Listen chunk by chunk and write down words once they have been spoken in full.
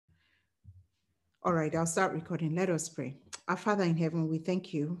All right, I'll start recording. Let us pray. Our Father in heaven, we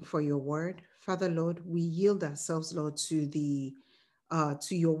thank you for your word. Father, Lord, we yield ourselves, Lord, to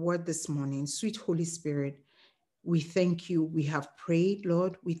your word this morning. Sweet Holy Spirit, we thank you. We have prayed,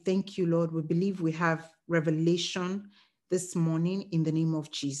 Lord. We thank you, Lord. We believe we have revelation this morning in the name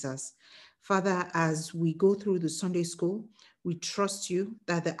of Jesus. Father, as we go through the Sunday school, we trust you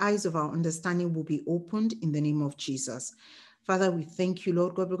that the eyes of our understanding will be opened in the name of Jesus. Father, we thank you,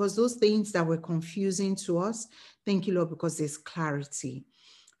 Lord God, because those things that were confusing to us, thank you, Lord, because there's clarity.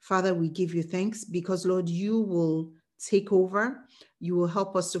 Father, we give you thanks because, Lord, you will take over. You will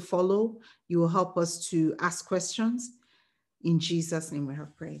help us to follow. You will help us to ask questions. In Jesus' name we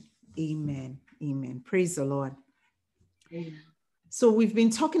have prayed. Amen. Amen. Praise the Lord. Amen. So we've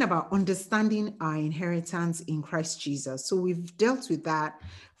been talking about understanding our inheritance in Christ Jesus. So we've dealt with that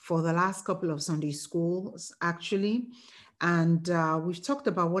for the last couple of Sunday schools, actually. And we've talked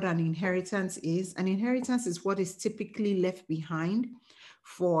about what an inheritance is. An inheritance is what is typically left behind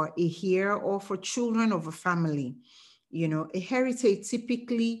for a heir or for children of a family. You know, a heritage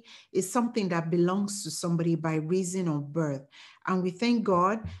typically is something that belongs to somebody by reason of birth. And we thank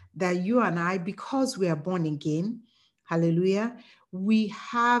God that you and I, because we are born again, hallelujah, we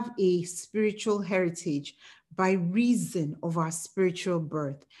have a spiritual heritage by reason of our spiritual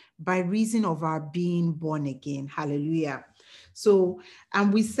birth, by reason of our being born again. Hallelujah. So,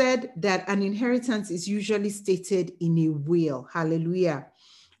 and we said that an inheritance is usually stated in a will. Hallelujah.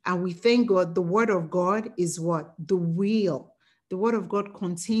 And we thank God the word of God is what? The will. The word of God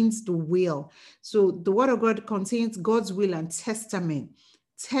contains the will. So the word of God contains God's will and testament,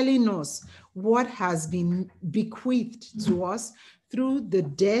 telling us what has been bequeathed to us through the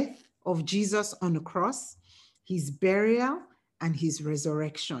death of Jesus on the cross, his burial, and his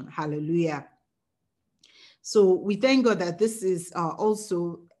resurrection. Hallelujah. So we thank God that this is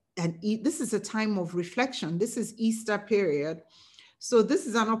also, this is a time of reflection. This is Easter period. So this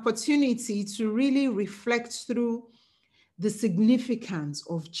is an opportunity to really reflect through the significance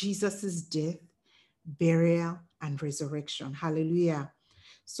of Jesus's death, burial, and resurrection. Hallelujah.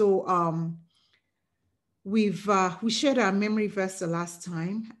 So we shared our memory verse the last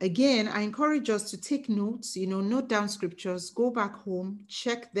time. Again, I encourage us to take notes, note down scriptures, go back home,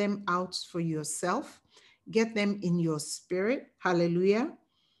 check them out for yourself, get them in your spirit. Hallelujah.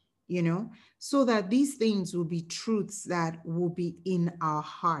 So that these things will be truths that will be in our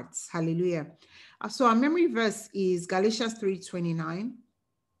hearts. Hallelujah. So our memory verse is Galatians 3:29.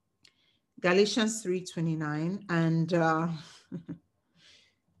 Galatians 3:29. And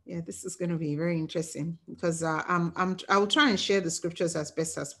yeah, this is going to be very interesting because I will try and share the scriptures as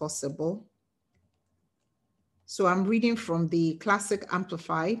best as possible. So I'm reading from the Classic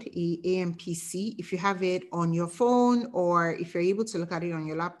Amplified, AMPC. If you have it on your phone or if you're able to look at it on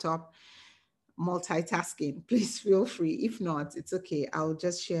your laptop, multitasking, please feel free. If not, it's okay. I'll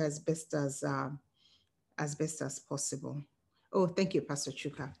just share as best as possible. Oh, thank you, Pastor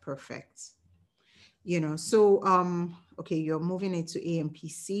Chuka. Perfect. Okay, you're moving it to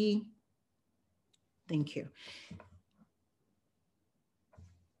AMPC. Thank you.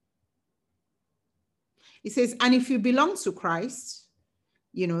 It says, and if you belong to Christ,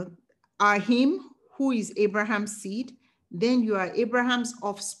 are him who is Abraham's seed, then you are Abraham's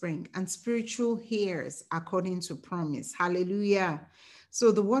offspring and spiritual heirs according to promise. Hallelujah.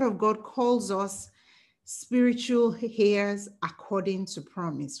 So the word of God calls us spiritual heirs according to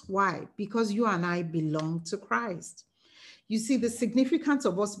promise. Why? Because you and I belong to Christ. You see, the significance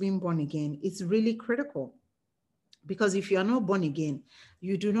of us being born again is really critical. Because if you are not born again,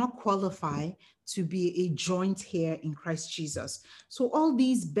 you do not qualify to be a joint heir in Christ Jesus. So all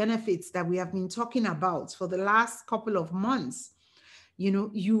these benefits that we have been talking about for the last couple of months,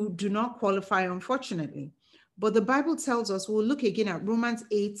 you do not qualify, unfortunately. But the Bible tells us, we'll look again at Romans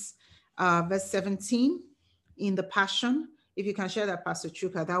 8, verse 17 in the Passion. If you can share that, Pastor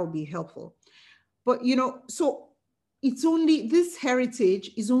Chuka, that would be helpful. But, so it's only, this heritage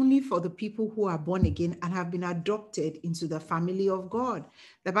is only for the people who are born again and have been adopted into the family of God.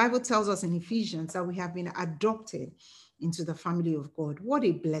 The Bible tells us in Ephesians that we have been adopted into the family of God. What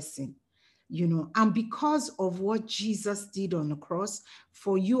a blessing, and because of what Jesus did on the cross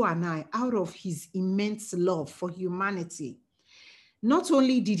for you and I, out of his immense love for humanity, not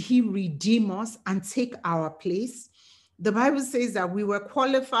only did he redeem us and take our place, the Bible says that we were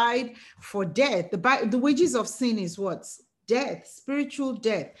qualified for death. The wages of sin is what? Death, spiritual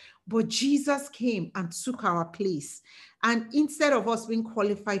death. But Jesus came and took our place. And instead of us being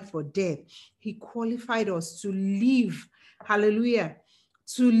qualified for death, he qualified us to live, hallelujah,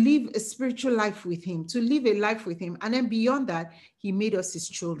 to live a spiritual life with him, to live a life with him. And then beyond that, he made us his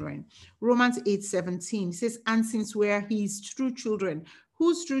children. Romans 8:17 says, and since we are his true children,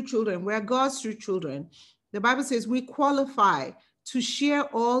 whose true children? We are God's true children. The Bible says we qualify to share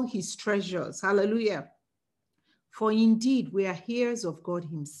all his treasures. Hallelujah. For indeed, we are heirs of God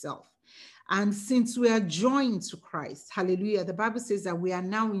himself. And since we are joined to Christ, hallelujah, the Bible says that we are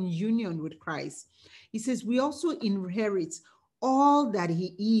now in union with Christ. He says we also inherit all that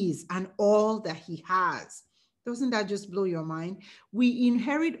he is and all that he has. Doesn't that just blow your mind? We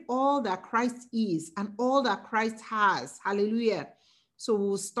inherit all that Christ is and all that Christ has. Hallelujah. So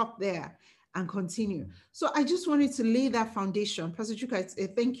we'll stop there and continue. So I just wanted to lay that foundation. Pastor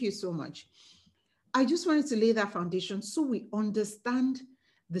Chuka, thank you so much. I just wanted to lay that foundation so we understand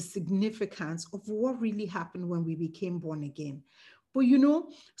the significance of what really happened when we became born again. But you know,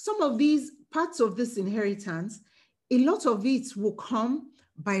 some of these parts of this inheritance, a lot of it will come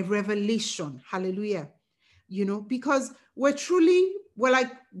by revelation. Hallelujah. You know, because we're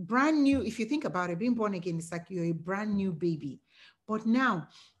like brand new. If you think about it, being born again, it's like you're a brand new baby. But now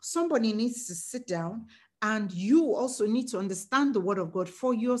somebody needs to sit down, and you also need to understand the word of God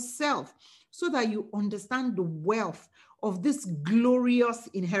for yourself so that you understand the wealth of this glorious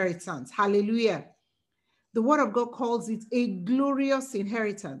inheritance. Hallelujah. The word of God calls it a glorious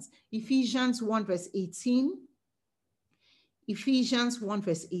inheritance. Ephesians 1 verse 18. Ephesians 1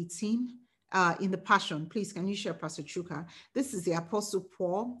 verse 18. In the Passion, please, can you share, Pastor Chuka? This is the Apostle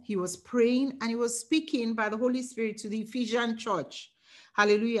Paul. He was praying and he was speaking by the Holy Spirit to the Ephesian church.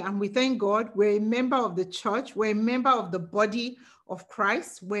 Hallelujah. And we thank God. We're a member of the church. We're a member of the body of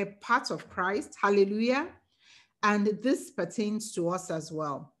Christ. We're part of Christ. Hallelujah. And this pertains to us as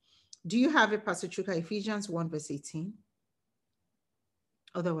well. Do you have it, Pastor Chuka? Ephesians 1 verse 18.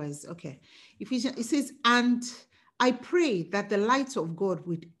 Otherwise, okay. Ephesians, it says, and I pray that the light of God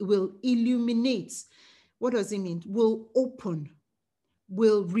will illuminate. What does it mean? Will open,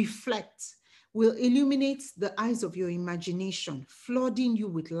 will reflect, will illuminate the eyes of your imagination, flooding you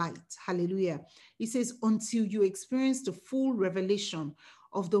with light. Hallelujah. It says, until you experience the full revelation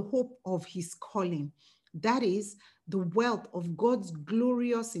of the hope of his calling. That is the wealth of God's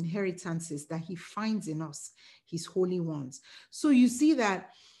glorious inheritances that he finds in us, his holy ones. So you see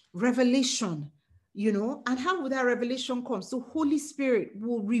that revelation, you know, and how that revelation comes? The Holy Spirit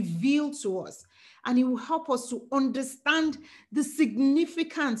will reveal to us, and it will help us to understand the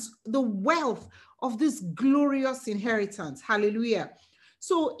significance, the wealth of this glorious inheritance. Hallelujah.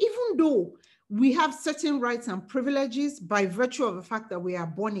 So even though we have certain rights and privileges by virtue of the fact that we are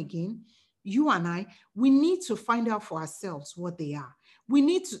born again, you and I, we need to find out for ourselves what they are. We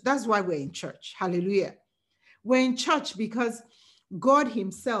need to, that's why we're in church. Hallelujah. We're in church because God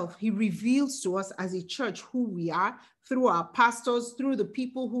himself, he reveals to us as a church who we are through our pastors, through the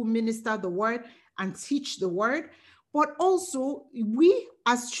people who minister the word and teach the word. But also we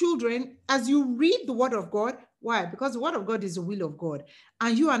as children, as you read the word of God, why? Because the word of God is the will of God.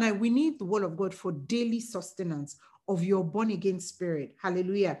 And you and I, we need the word of God for daily sustenance of your born again spirit.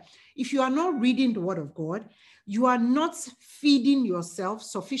 Hallelujah. If you are not reading the word of God, you are not feeding yourself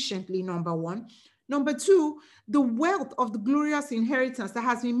sufficiently, number one. Number two, the wealth of the glorious inheritance that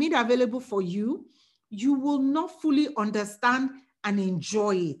has been made available for you, you will not fully understand and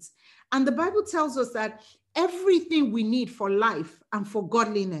enjoy it. And the Bible tells us that everything we need for life and for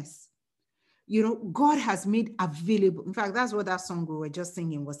godliness, you know, God has made available. In fact, that's what that song we were just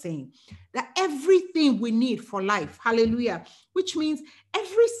singing was saying, that everything we need for life, hallelujah, which means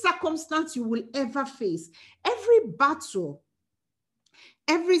every circumstance you will ever face, every battle,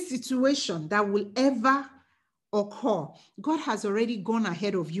 every situation that will ever occur, God has already gone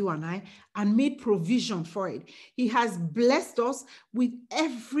ahead of you and I and made provision for it. He has blessed us with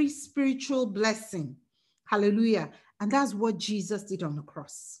every spiritual blessing. Hallelujah. And that's what Jesus did on the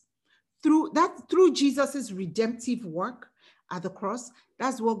cross. Through Jesus's redemptive work at the cross,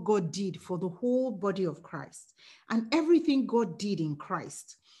 that's what God did for the whole body of Christ. And everything God did in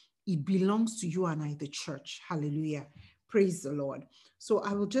Christ, it belongs to you and I, the church. Hallelujah. Praise the Lord. So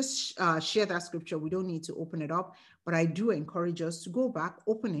I will just share that scripture. We don't need to open it up, but I do encourage us to go back,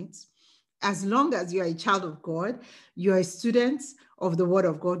 open it. As long as you're a child of God, you're a student of the word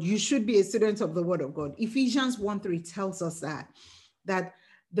of God. You should be a student of the word of God. Ephesians 1:3 tells us that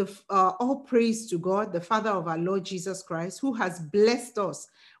all praise to God, the Father of our Lord Jesus Christ, who has blessed us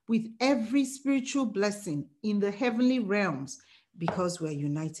with every spiritual blessing in the heavenly realms because we're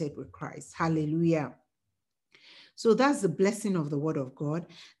united with Christ. Hallelujah. So that's the blessing of the word of God.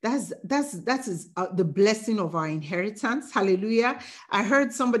 That is the blessing of our inheritance. Hallelujah. I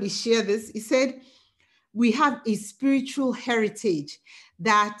heard somebody share this. He said, we have a spiritual heritage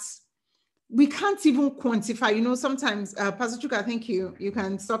that we can't even quantify. You know, sometimes, Pastor Chuka, I think you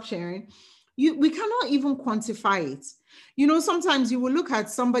can stop sharing. We cannot even quantify it. You know, sometimes you will look at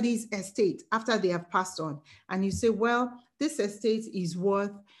somebody's estate after they have passed on and you say, well, this estate is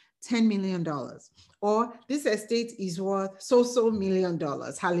worth $10 million, or this estate is worth so million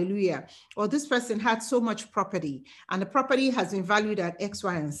dollars. Hallelujah. Or this person had so much property and the property has been valued at X,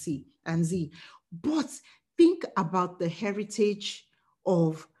 Y, and Z. But think about the heritage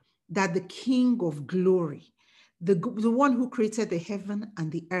of that the King of glory, the one who created the heaven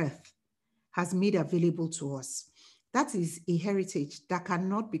and the earth, has made available to us. That is a heritage that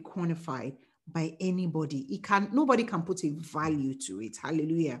cannot be quantified by anybody. Nobody can put a value to it.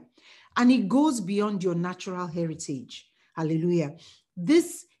 Hallelujah. And it goes beyond your natural heritage. Hallelujah.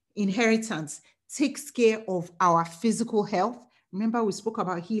 This inheritance takes care of our physical health. Remember, we spoke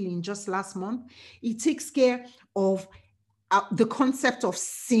about healing just last month. It takes care of the concept of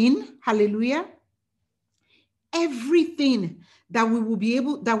sin. Hallelujah. Everything that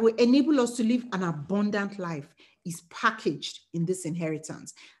will enable us to live an abundant life is packaged in this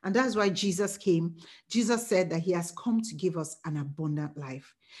inheritance. And that's why Jesus came. Jesus said that he has come to give us an abundant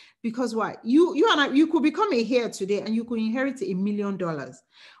life. Because why? You and I, you could become a heir today and you could inherit $1 million.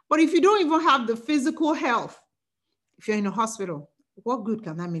 But if you don't even have the physical health, if you're in a hospital, what good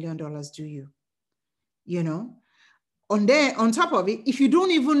can that $1 million do you? You know? On top of it, if you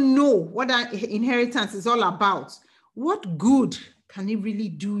don't even know what that inheritance is all about, what good can it really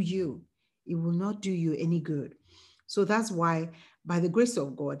do you? It will not do you any good. So that's why, by the grace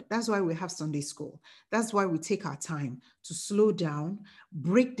of God, that's why we have Sunday school. That's why we take our time to slow down,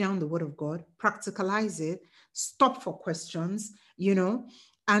 break down the word of God, practicalize it, stop for questions, you know,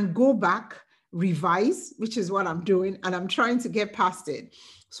 and go back, revise, which is what I'm doing, and I'm trying to get past it.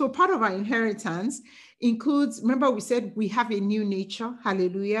 So part of our inheritance includes, remember we said we have a new nature,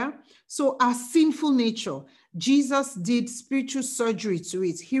 hallelujah. So our sinful nature, Jesus did spiritual surgery to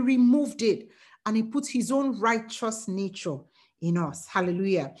it. He removed it and he put his own righteous nature in us,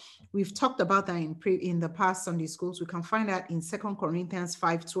 hallelujah. We've talked about that in the past Sunday schools. We can find that in 2 Corinthians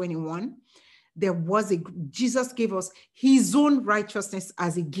 5:21. Jesus gave us his own righteousness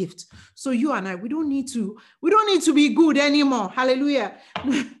as a gift. So you and I, we don't need to be good anymore. Hallelujah.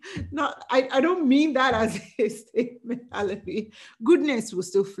 No, I don't mean that as a statement. Hallelujah. Goodness will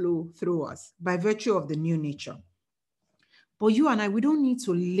still flow through us by virtue of the new nature. But you and I, we don't need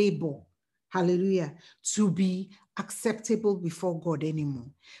to labor, hallelujah, to be acceptable before God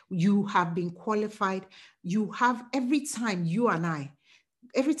anymore. You have been qualified. You have, every time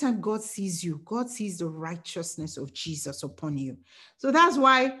God sees you, God sees the righteousness of Jesus upon you. So that's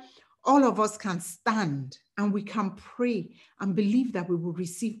why all of us can stand and we can pray and believe that we will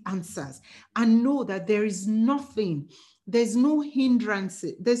receive answers and know that there's no hindrance.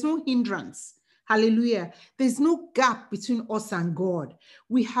 Hallelujah. There's no gap between us and God.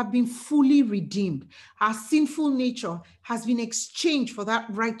 We have been fully redeemed. Our sinful nature has been exchanged for that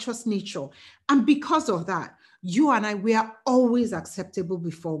righteous nature. And because of that, you and I, we are always acceptable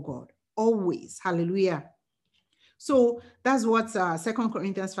before God. Always. Hallelujah. So that's what 2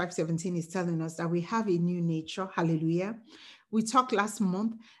 Corinthians 5:17 is telling us, that we have a new nature. Hallelujah. We talked last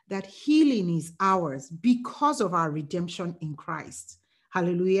month that healing is ours because of our redemption in Christ.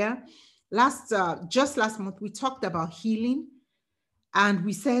 Hallelujah. Just last month, we talked about healing. And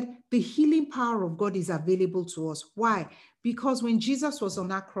we said the healing power of God is available to us. Why? Because when Jesus was on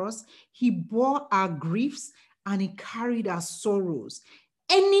that cross, he bore our griefs and he carried our sorrows.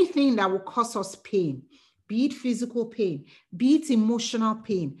 Anything that will cause us pain, be it physical pain, be it emotional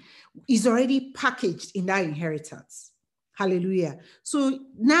pain, is already packaged in that inheritance. Hallelujah. So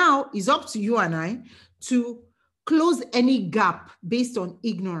now it's up to you and I to close any gap based on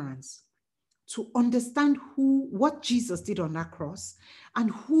ignorance, to understand what Jesus did on that cross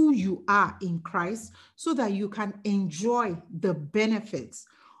and who you are in Christ, so that you can enjoy the benefits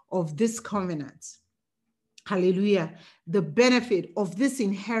of this covenant. Hallelujah. The benefit of this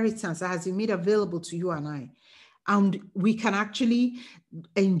inheritance that has been made available to you and I. And we can actually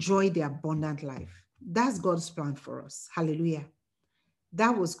enjoy the abundant life. That's God's plan for us. Hallelujah.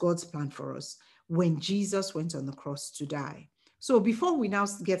 That was God's plan for us when Jesus went on the cross to die. So before we now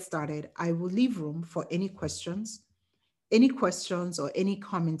get started, I will leave room for any questions or any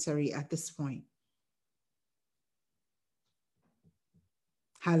commentary at this point.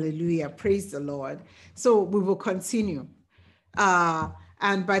 Hallelujah. Praise the Lord. So we will continue.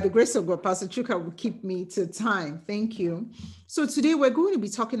 And by the grace of God, Pastor Chuka will keep me to time. Thank you. So today we're going to be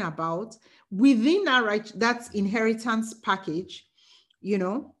talking about within that inheritance package, you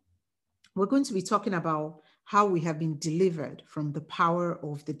know, we're going to be talking about how we have been delivered from the power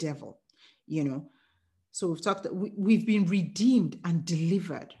of the devil, you know. So we've talked, we've been redeemed and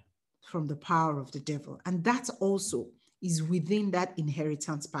delivered from the power of the devil. And that also is within that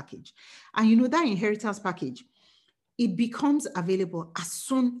inheritance package. And you know, that inheritance package, it becomes available as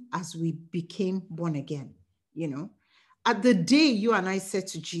soon as we became born again, you know. At the day you and I said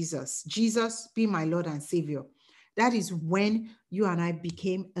to Jesus, Jesus, be my Lord and Savior, that is when you and I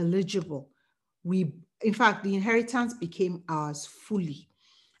became eligible. In fact, the inheritance became ours fully.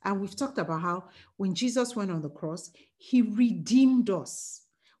 And we've talked about how when Jesus went on the cross, he redeemed us.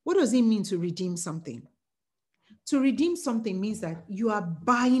 What does it mean to redeem something? To redeem something means that you are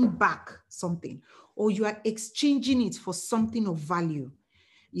buying back something or you are exchanging it for something of value.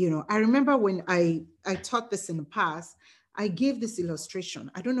 You know, I remember when I taught this in the past, I gave this illustration.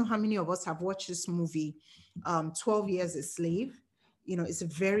 I don't know how many of us have watched this movie, 12 Years a Slave. You know, it's a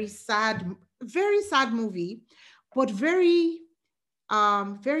very sad movie, but very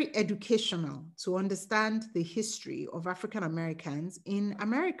educational to understand the history of African Americans in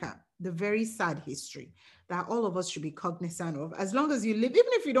America, the very sad history that all of us should be cognizant of. As long as you live,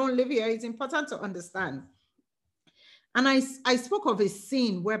 even if you don't live here, it's important to understand. And I spoke of a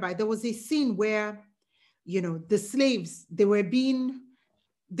scene whereby there was a scene where, you know, the slaves, they were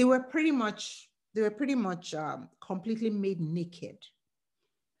pretty much completely made naked,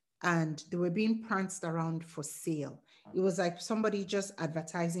 and they were being pranced around for sale. It was like somebody just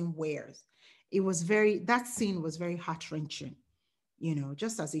advertising wares. That scene was very heart-wrenching, you know,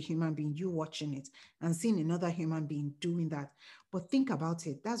 just as a human being, you watching it and seeing another human being doing that. But think about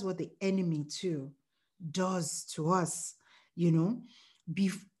it. That's what the enemy too does to us, you know.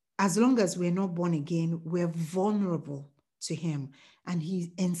 As long as we're not born again, we're vulnerable to him, and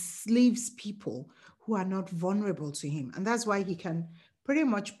he enslaves people who are not vulnerable to him. And that's why he can pretty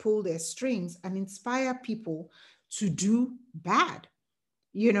much pull their strings and inspire people to do bad,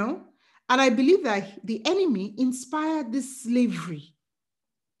 you know. And I believe that the enemy inspired this slavery.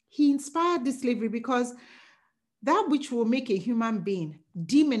 He inspired this slavery because that which will make a human being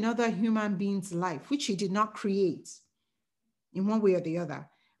dim another human being's life, which he did not create in one way or the other,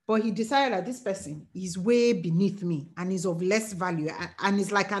 but he decided that this person is way beneath me and is of less value and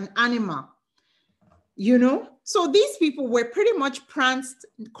is like an animal, you know. So these people were pretty much pranced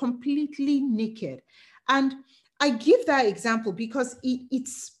completely naked. And I give that example because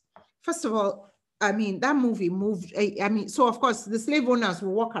it's, first of all, I mean, that movie moved, I mean, so of course the slave owners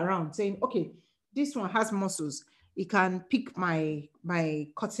will walk around saying, okay, this one has muscles, it can pick my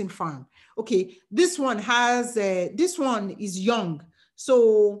cotton farm. Okay, this one is young,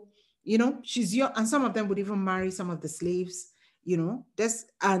 so, you know, she's young. And some of them would even marry some of the slaves, you know,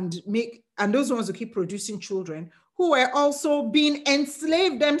 and those ones who keep producing children who were also being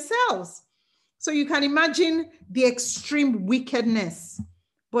enslaved themselves. So you can imagine the extreme wickedness.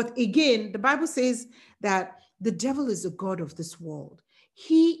 But again, the Bible says that the devil is the god of this world.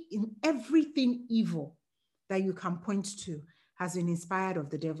 He, in everything evil that you can point to, has been inspired of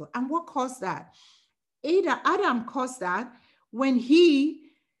the devil. And what caused that? Adam caused that when he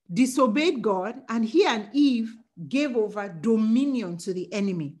disobeyed God, and he and Eve gave over dominion to the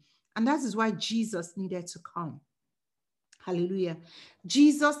enemy. And that is why Jesus needed to come. Hallelujah.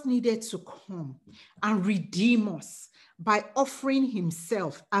 Jesus needed to come and redeem us by offering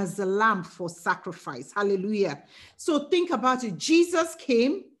himself as a lamb for sacrifice. Hallelujah. So think about it. Jesus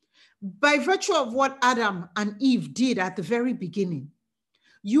came by virtue of what Adam and Eve did at the very beginning.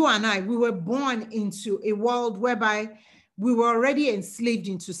 You and I, we were born into a world whereby we were already enslaved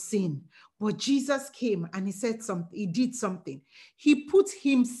into sin. But Jesus came and he said something, he did something. He put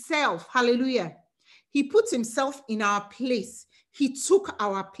himself, hallelujah, he put himself in our place. He took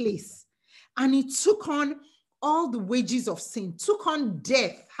our place and he took on all the wages of sin, took on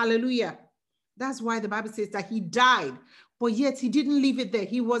death. Hallelujah. That's why the Bible says that he died, but yet he didn't leave it there.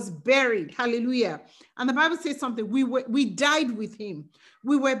 He was buried. Hallelujah. And the Bible says something. We died with him.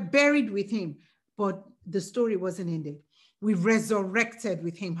 We were buried with him, but the story wasn't ended. We resurrected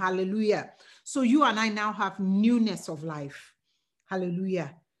with him. Hallelujah. So you and I now have newness of life.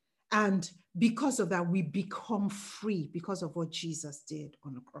 Hallelujah. And because of that, we become free because of what Jesus did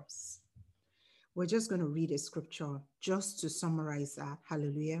on the cross. We're just going to read a scripture just to summarize that.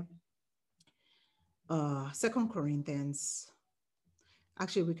 Hallelujah. 2 Corinthians.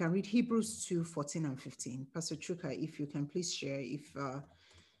 Actually, we can read Hebrews 2, 14 and 15. Pastor Chuka, if you can please share,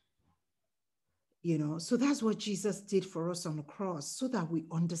 you know, so that's what Jesus did for us on the cross, so that we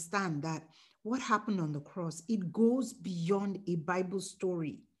understand that what happened on the cross, it goes beyond a Bible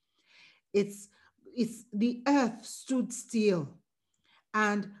story. It's the earth stood still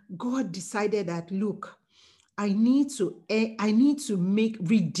And God decided that, look, I need to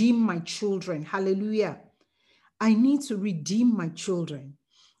redeem my children. Hallelujah. I need to redeem my children.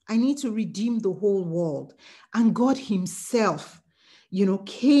 I need to redeem the whole world. And God himself,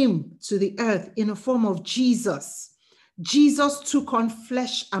 came to the earth in a form of Jesus. Jesus took on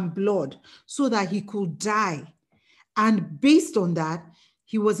flesh and blood so that he could die. And based on that,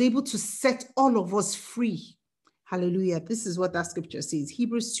 he was able to set all of us free. Hallelujah. This is what that scripture says.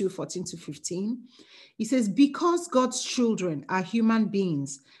 Hebrews 2:14-15. He says, because God's children are human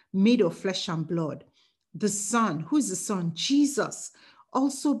beings made of flesh and blood, the Son, who is the Son? Jesus,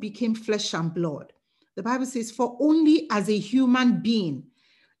 also became flesh and blood. The Bible says, for only as a human being,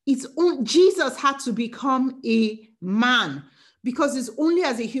 Jesus had to become a man, because it's only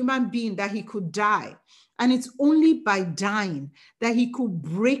as a human being that he could die. And it's only by dying that he could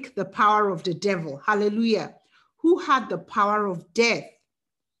break the power of the devil. Hallelujah. Who had the power of death?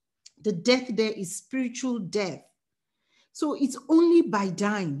 The death there is spiritual death. So it's only by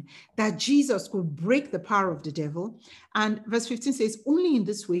dying that Jesus could break the power of the devil. And verse 15 says, only in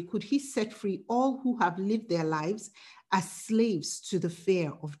this way could he set free all who have lived their lives as slaves to the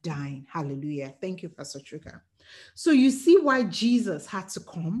fear of dying. Hallelujah. Thank you, Pastor Chuka. So you see why Jesus had to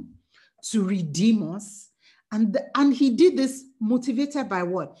come to redeem us. And he did this motivated by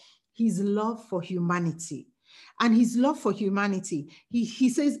what? His love for humanity. And his love for humanity, he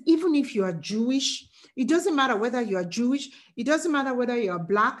says, even if you are Jewish, it doesn't matter whether you are Jewish, it doesn't matter whether you're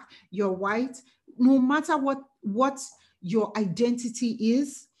black, you're white, no matter what your identity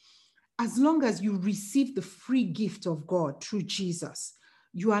is, as long as you receive the free gift of God through Jesus,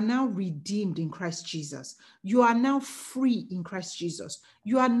 you are now redeemed in Christ Jesus. You are now free in Christ Jesus.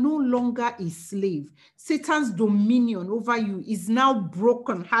 You are no longer a slave. Satan's dominion over you is now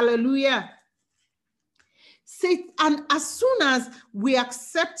broken. Hallelujah. And as soon as we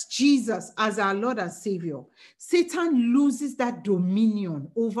accept Jesus as our Lord and Savior, Satan loses that dominion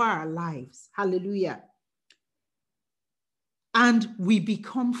over our lives. Hallelujah. And we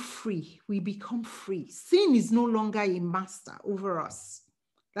become free. We become free. Sin is no longer a master over us.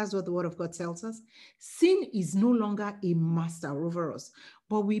 That's what the word of God tells us. Sin is no longer a master over us,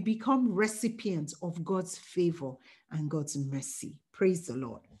 but we become recipients of God's favor and God's mercy. Praise the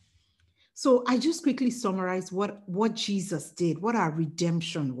Lord. So I just quickly summarize what Jesus did, what our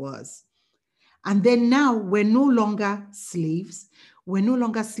redemption was. And then now we're no longer slaves. We're no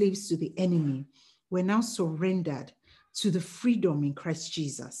longer slaves to the enemy. We're now surrendered to the freedom in Christ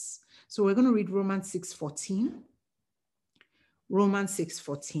Jesus. So we're going to read Romans 6:14. Romans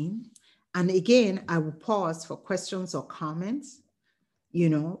 6:14. And again, I will pause for questions or comments,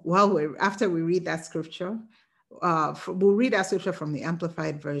 after we read that scripture. We'll read that scripture from the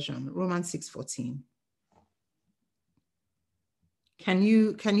Amplified Version, Romans 6:14. Can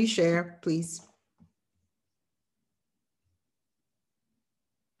you share, please?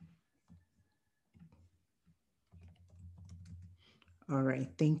 All right,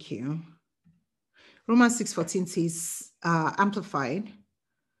 thank you. Romans 6:14 says, Amplified.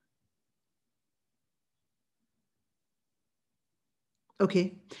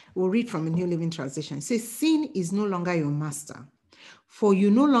 Okay, we'll read from a New Living Translation. It says, sin is no longer your master, for you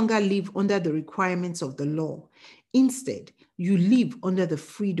no longer live under the requirements of the law. Instead, you live under the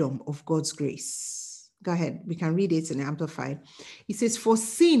freedom of God's grace. Go ahead, we can read it in Amplified. It says, for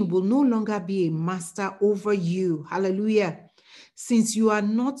sin will no longer be a master over you. Hallelujah. Since you are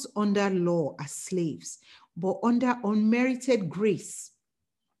not under law as slaves, but under unmerited grace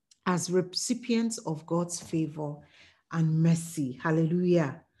as recipients of God's favor and mercy.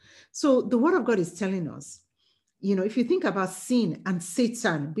 Hallelujah. So the word of God is telling us, if you think about sin and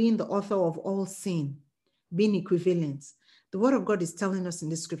Satan being the author of all sin, being equivalent, the word of God is telling us in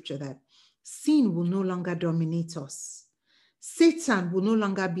the scripture that sin will no longer dominate us. Satan will no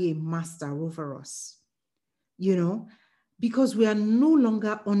longer be a master over us, because we are no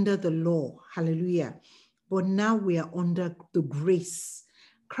longer under the law. Hallelujah. But now we are under the grace.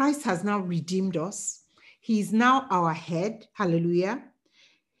 Christ has now redeemed us. He is now our head. Hallelujah.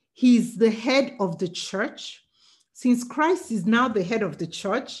 He is the head of the church. Since Christ is now the head of the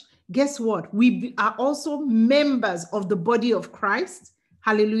church, guess what? We are also members of the body of Christ.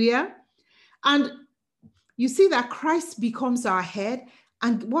 Hallelujah. And you see that Christ becomes our head.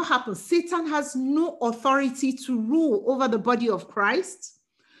 And what happens? Satan has no authority to rule over the body of Christ.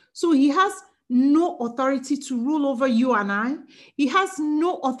 So he has no authority to rule over you and I. He has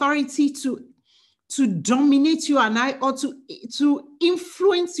no authority to dominate you and I, or to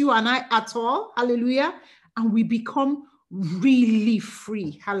influence you and I at all. Hallelujah. And we become really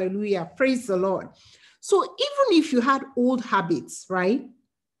free. Hallelujah. Praise the Lord. So even if you had old habits, right,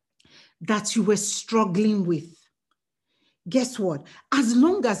 that you were struggling with, guess what? As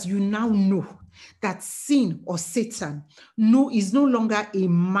long as you now know that sin or Satan is no longer a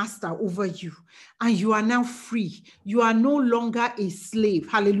master over you, and you are now free, you are no longer a slave.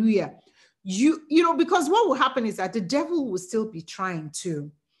 Hallelujah. You know, because what will happen is that the devil will still be trying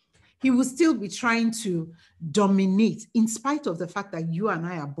to, he will still be trying to dominate in spite of the fact that you and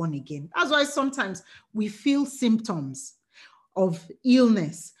I are born again. That's why sometimes we feel symptoms of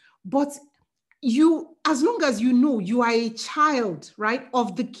illness, but you, as long as you know you are a child, right,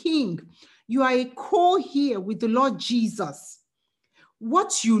 of the King, you are a co-heir with the Lord Jesus,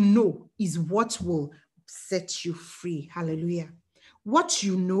 what you know is what will set you free. Hallelujah. What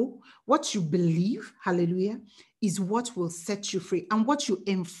you know, what you believe, hallelujah, is what will set you free, and what you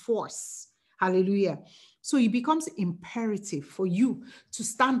enforce, hallelujah. So it becomes imperative for you to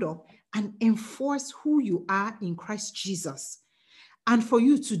stand up and enforce who you are in Christ Jesus, and for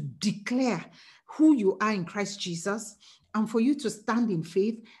you to declare who you are in Christ Jesus, and for you to stand in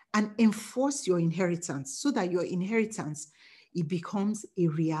faith and enforce your inheritance, so that your inheritance, it becomes a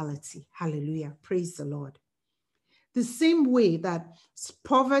reality. Hallelujah. Praise the Lord. The same way that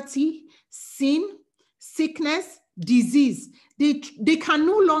poverty, sin, sickness, disease, they can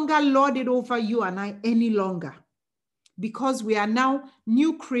no longer lord it over you and I any longer, because we are now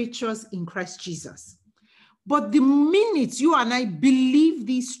new creatures in Christ Jesus. But the minute you and I believe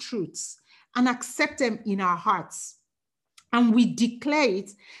these truths and accept them in our hearts, and we declare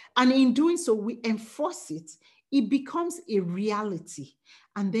it, and in doing so, we enforce it, it becomes a reality.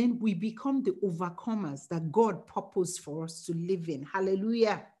 And then we become the overcomers that God purposed for us to live in.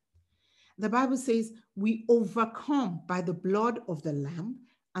 Hallelujah. The Bible says we overcome by the blood of the Lamb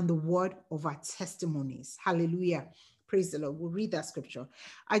and the word of our testimonies. Hallelujah. Praise the Lord. We'll read that scripture.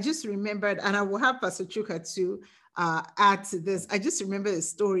 I just remembered, and I will have Pastor Chuka to add to this. I just remember the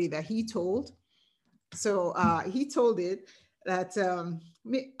story that he told. So he told it that,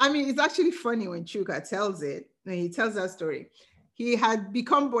 I mean, it's actually funny when Chuka tells it, when he tells that story. He had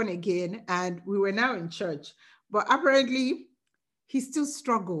become born again and we were now in church, but apparently he still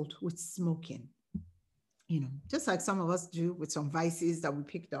struggled with smoking, you know, just like some of us do with some vices that we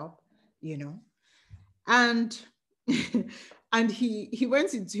picked up, you know. And and he went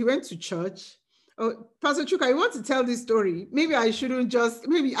to church. Oh, Pastor Chuka, you want to tell this story? Maybe I shouldn't just,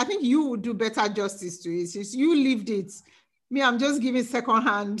 maybe I think you would do better justice to it since you lived it. Me, I'm just giving second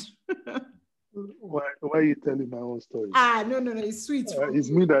hand. Why are you telling my own story? No, it's sweet. It's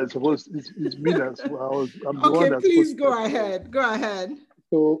me that's supposed. It's me that's. I'm the one Okay, that's please supposed to go ahead. Go ahead.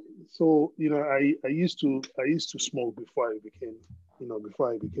 So you know, I used to smoke before I became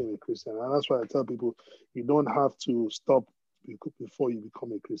a Christian, and that's why I tell people you don't have to stop before you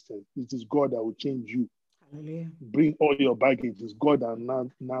become a Christian. It is God that will change you. Hallelujah. Bring all your baggage. It's God that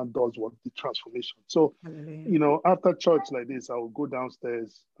now does what the transformation. So, Hallelujah. you know, after church like this, I'll go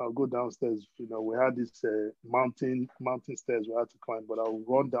downstairs. You know, we had this mountain stairs we had to climb, but I'll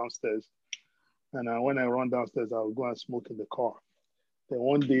run downstairs. And when I run downstairs, I'll go and smoke in the car. Then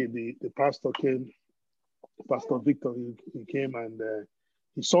one day, the pastor came, Pastor Victor, he came and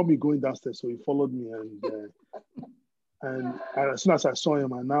he saw me going downstairs, so he followed me. And as soon as I saw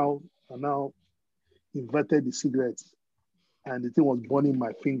him, I now inverted the cigarettes, and the thing was burning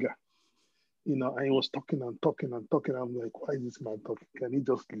my finger. You know, and he was talking and talking and talking. I'm like, why is this man talking? Can he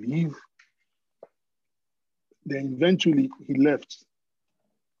just leave? Then eventually he left.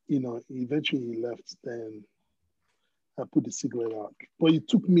 You know, eventually he left. Then I put the cigarette out. But it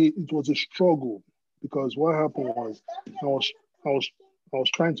was a struggle, because what happened was I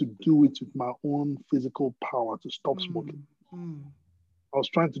was trying to do it with my own physical power to stop smoking. I was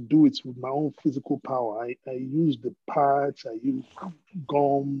trying to do it with my own physical power. I used the patch, I used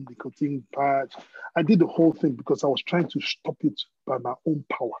gum, nicotine patch. I did the whole thing because I was trying to stop it by my own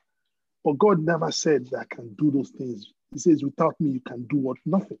power. But God never said that I can do those things. He says, without me, you can do what?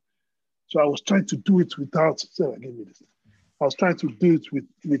 Nothing. So I was trying to do it without, Sarah, give me this. I was trying to do it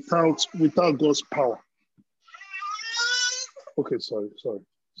without God's power. Okay, sorry. So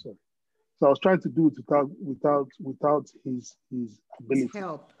I was trying to do it without his ability. His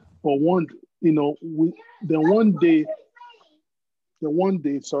help. But one day,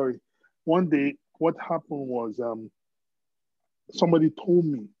 what happened was somebody told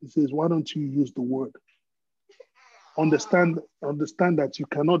me, he says, why don't you use the word? Understand that you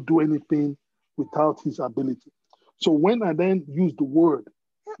cannot do anything without his ability. So when I then used the word,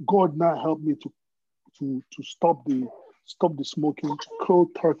 God now helped me to stop the smoking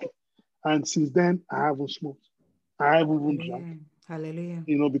cold turkey. And since then, I haven't smoked. I haven't even drank. Hallelujah.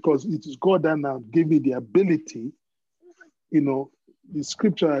 Because it is God that now gave me the ability, the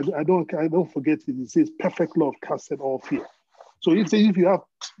scripture, I don't forget it. It says perfect love casts all fear. So it says if you have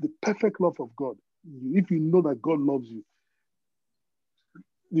the perfect love of God, if you know that God loves you,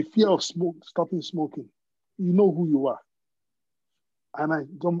 the fear of stopping smoking, you know who you are. And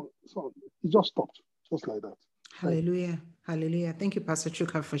so it just stopped, just like that. Hallelujah. Hallelujah. Thank you, Pastor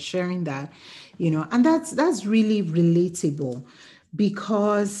Chuka, for sharing that. And that's really relatable,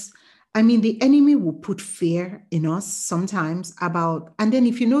 because the enemy will put fear in us sometimes and then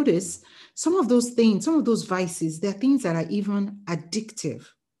if you notice, some of those things, some of those vices, they're things that are even addictive.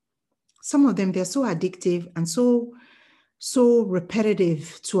 Some of them, they're so addictive and so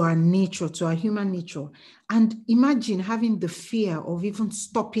repetitive to our nature, to our human nature. And imagine having the fear of even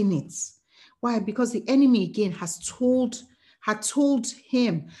stopping it. Why? Because the enemy again had told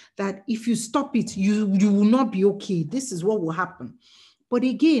him that if you stop it, you will not be okay. This is what will happen. But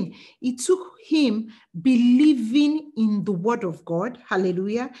again, it took him believing in the word of God,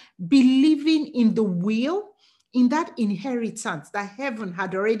 hallelujah, believing in the will, in that inheritance that heaven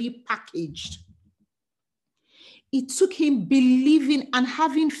had already packaged. It took him believing and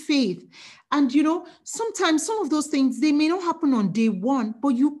having faith. And sometimes some of those things, they may not happen on day one,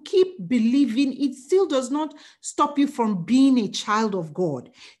 but you keep believing. It still does not stop you from being a child of God.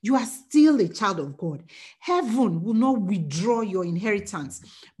 You are still a child of God. Heaven will not withdraw your inheritance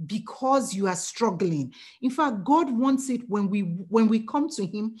because you are struggling. In fact, God wants it when we come to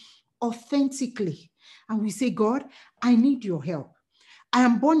him authentically and we say, God, I need your help. I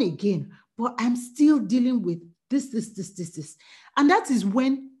am born again, but I'm still dealing with this. And that is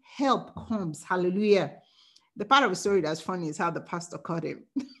when help comes. Hallelujah. The part of the story that's funny is how the pastor caught him.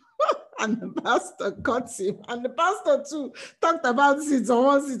 And the pastor caught him. And the pastor too talked about it on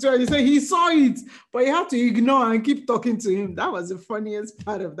one situation. He said he saw it, but he had to ignore and keep talking to him. That was the funniest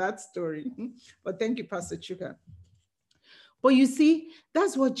part of that story. But thank you, Pastor Chuka. But you see,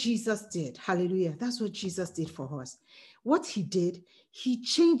 that's what Jesus did. Hallelujah. That's what Jesus did for us. What he did, he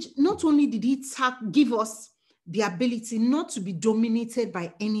changed. Not only did he give us the ability not to be dominated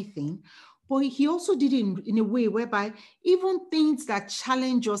by anything, but he also did it in a way whereby even things that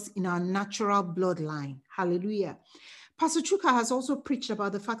challenge us in our natural bloodline. Hallelujah. Pastor Chuka has also preached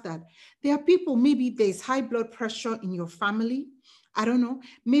about the fact that there are people, maybe there's high blood pressure in your family. I don't know.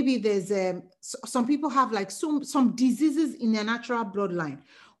 Maybe there's some people have like some diseases in their natural bloodline.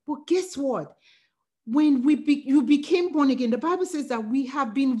 But guess what? When you became born again, the Bible says that we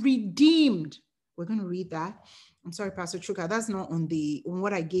have been redeemed. We're going to read that. I'm sorry, Pastor Chuka, that's not on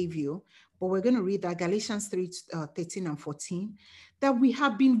what I gave you, but we're going to read that, Galatians 3:13 and 14, that we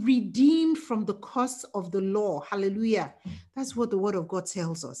have been redeemed from the curse of the law. Hallelujah. That's what the word of God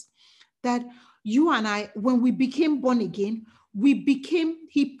tells us. That you and I, when we became born again,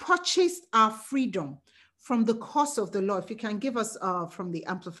 he purchased our freedom from the curse of the law. If you can give us from the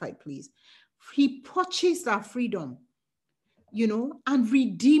Amplified, please. He purchased our freedom, and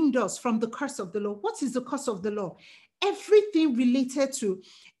redeemed us from the curse of the law. What is the curse of the law? Everything related to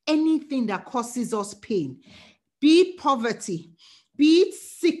anything that causes us pain, be it poverty, be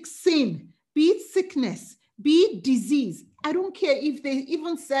it sin, be it sickness, be it disease. I don't care if they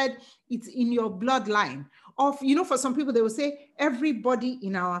even said it's in your bloodline. Or, for some people, they will say everybody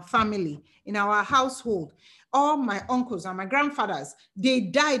in our family, in our household, all my uncles and my grandfathers, they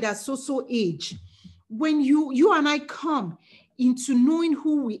died at so age. When you and I come into knowing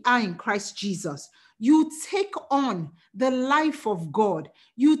who we are in Christ Jesus, you take on the life of God.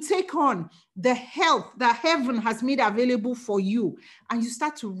 You take on the health that heaven has made available for you. And you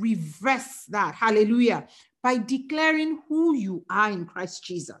start to reverse that, hallelujah, by declaring who you are in Christ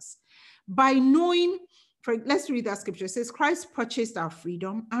Jesus. By knowing, let's read that scripture. It says, Christ purchased our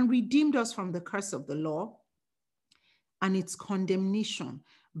freedom and redeemed us from the curse of the law and its condemnation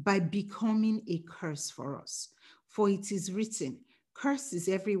by becoming a curse for us. For it is written, cursed is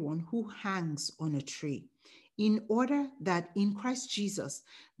everyone who hangs on a tree, in order that in Christ Jesus,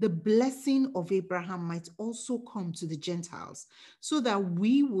 the blessing of Abraham might also come to the Gentiles, so that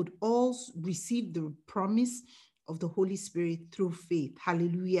we would all receive the promise of the Holy Spirit through faith.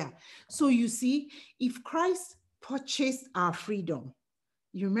 Hallelujah. So you see, if Christ purchased our freedom,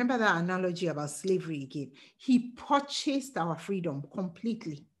 you remember that analogy about slavery again, he purchased our freedom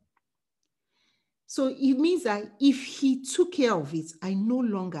completely. So it means that if he took care of it, I no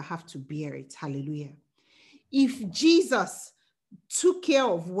longer have to bear it. Hallelujah. If Jesus took care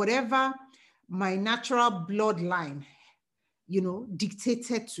of whatever my natural bloodline,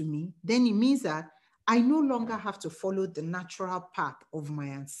 dictated to me, then it means that I no longer have to follow the natural path of my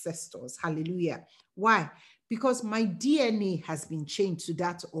ancestors. Hallelujah. Why? because my DNA has been changed to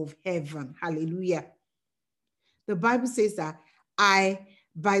that of heaven. Hallelujah. The Bible says that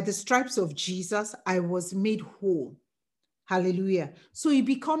by the stripes of Jesus, I was made whole. Hallelujah. So it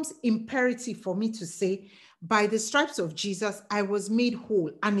becomes imperative for me to say, by the stripes of Jesus, I was made whole.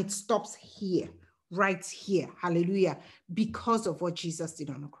 And it stops here, right here. Hallelujah. Because of what Jesus did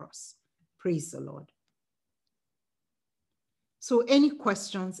on the cross. Praise the Lord. So any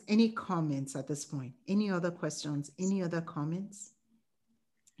questions, any comments at this point? Any other questions? Any other comments?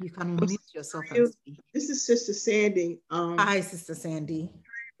 You can unmute yourself and speak. This is Sister Sandy. Hi, Sister Sandy.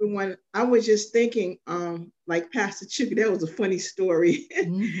 Everyone, I was just thinking, like Pastor Chuka, that was a funny story.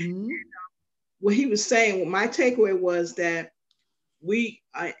 Mm-hmm. What he was saying, my takeaway was that we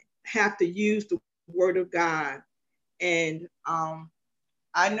have to use the word of God. And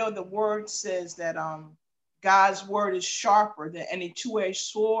I know the word says that God's word is sharper than any two-edged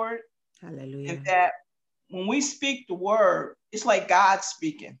sword. Hallelujah. And that when we speak the word, it's like God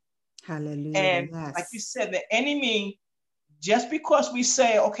speaking. Hallelujah. And yes. like you said, the enemy, just because we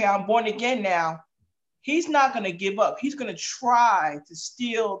say, okay, I'm born again now, he's not going to give up. He's going to try to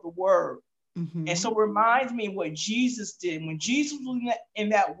steal the word. Mm-hmm. And so it reminds me of what Jesus did. When Jesus was in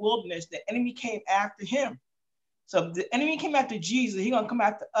that wilderness, the enemy came after him. So if the enemy came after Jesus, he's going to come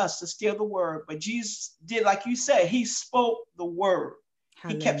after us to steal the word. But Jesus did, like you said, he spoke the word.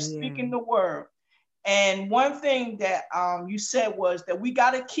 Hallelujah. He kept speaking the word. And one thing that you said was that we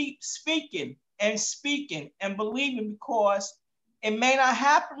got to keep speaking and believing, because it may not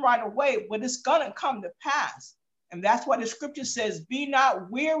happen right away, but it's going to come to pass. And that's why the scripture says, be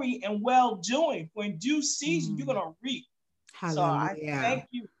not weary in well-doing, for in due season you're going to reap. Hallelujah. So I thank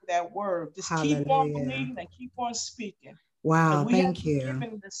you for that word. Just keep on believing and keep on speaking. Wow, thank you.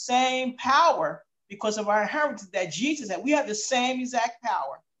 Given the same power because of our inheritance that Jesus had. We have the same exact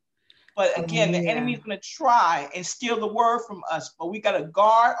power. But again, the enemy is going to try and steal the word from us. But we got to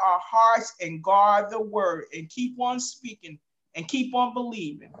guard our hearts and guard the word and keep on speaking and keep on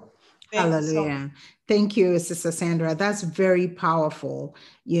believing. Hallelujah. Thank you, Sister Sandra. That's very powerful,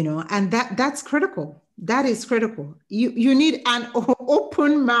 and that's critical. That is critical. You need an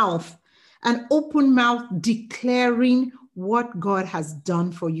open mouth declaring what God has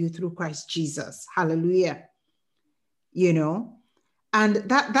done for you through Christ Jesus. Hallelujah. And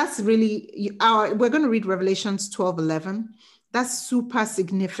that's really we're going to read Revelations 12:11. That's super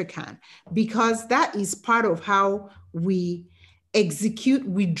significant, because that is part of how we execute,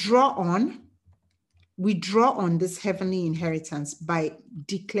 we draw on this heavenly inheritance by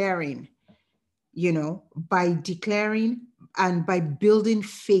declaring and by building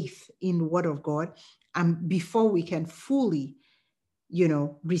faith in the word of God. And before we can fully,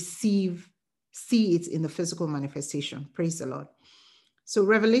 see it in the physical manifestation. Praise the Lord. So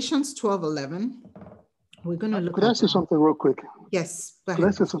Revelations 12:11, we're going to look Could I say something real quick? Yes. Go ahead. Could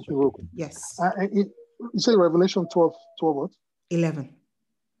I say something real quick? Yes. You say Revelation 12 what? 11.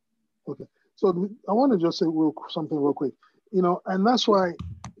 Okay. So I want to just say something real quick. And that's why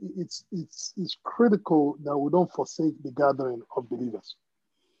it's critical that we don't forsake the gathering of believers.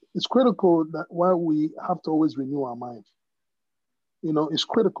 It's critical that while we have to always renew our mind, it's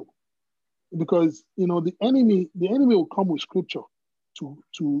critical. Because the enemy will come with scripture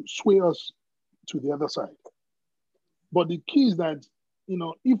to sway us to the other side. But the key is that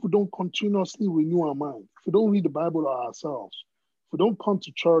if we don't continuously renew our mind, if we don't read the Bible ourselves, if we don't come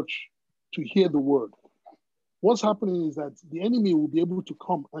to church to hear the word, what's happening is that the enemy will be able to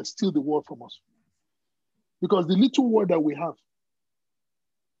come and steal the word from us. Because the little word that we have,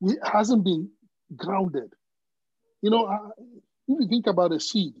 hasn't been grounded. If you think about a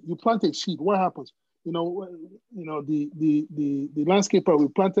seed, you plant a seed, what happens? The landscaper, we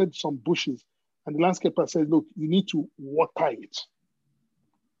planted some bushes, and the landscaper said, look, you need to water it.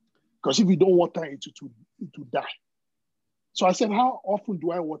 Because if you don't water it, it will die. So I said, how often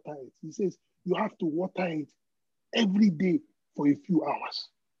do I water it? He says, you have to water it every day for a few hours.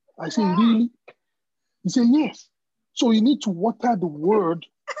 I said, really? He said, yes. So you need to water the word.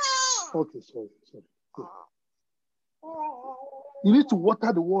 Okay, sorry. Good. You need to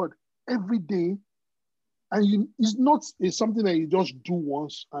water the word every day. And it's not something that you just do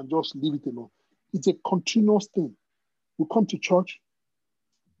once and just leave it alone. It's a continuous thing. We come to church,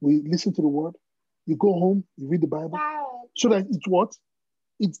 we listen to the word, you go home, you read the Bible, so that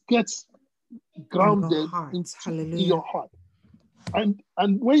it gets grounded in your heart. And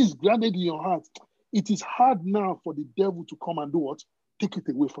when it's grounded in your heart, it is hard now for the devil to come and do what? Take it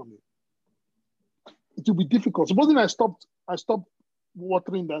away from you. It will be difficult. Supposing I stopped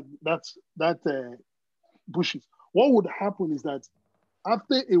watering that bushes. What would happen is that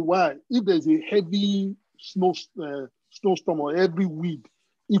after a while, if there's a heavy snowstorm or every weed,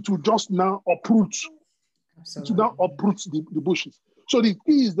 it will just now uproot. Absolutely. It will now uproot the bushes. So the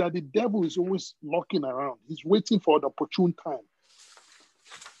key is that the devil is always lurking around. He's waiting for the opportune time.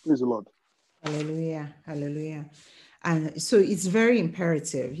 Praise the Lord. Hallelujah. Hallelujah. And so it's very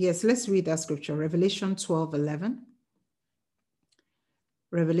imperative. Yes, let's read that scripture. Revelation 12:11.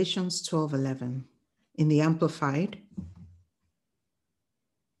 Revelations 12:11 in the Amplified.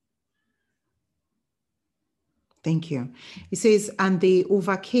 Thank you. It says, and they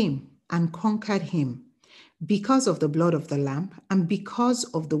overcame and conquered him because of the blood of the Lamb and because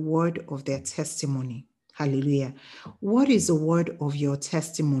of the word of their testimony. Hallelujah. What is the word of your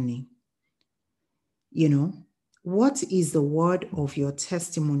testimony? You know, what is the word of your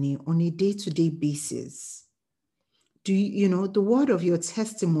testimony on a day-to-day basis? Do you know, the word of your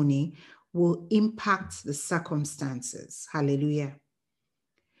testimony will impact the circumstances. Hallelujah.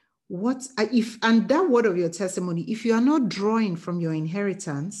 And that word of your testimony, if you are not drawing from your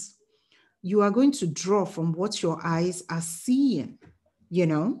inheritance, you are going to draw from what your eyes are seeing, you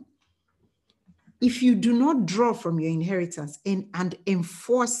know. If you do not draw from your inheritance and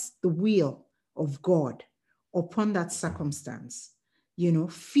enforce the will of God upon that circumstance, you know,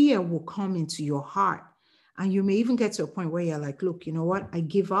 fear will come into your heart. And you may even get to a point where you're like, look, you know what? I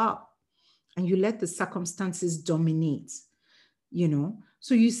give up. And you let the circumstances dominate, you know.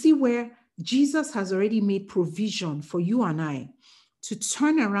 So you see where Jesus has already made provision for you and I to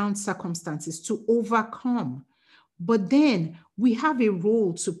turn around circumstances, to overcome. But then we have a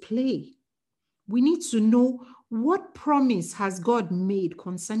role to play. We need to know what promise has God made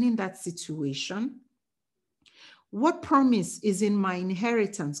concerning that situation. What promise is in my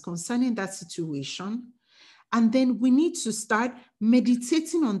inheritance concerning that situation? And then we need to start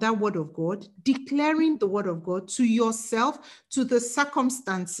meditating on that word of God, declaring the word of God to yourself, to the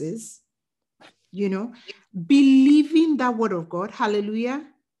circumstances, you know, believing that word of God. Hallelujah.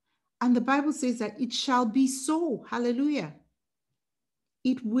 And the Bible says that it shall be so. Hallelujah.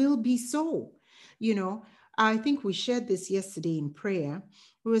 It will be so. You know, I think we shared this yesterday in prayer.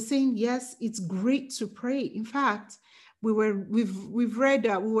 We were saying, yes, it's great to pray. In fact, we were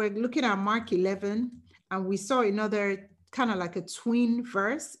looking at Mark 11, and we saw another kind of like a twin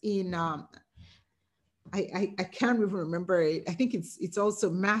verse in, I can't even remember it. I think it's also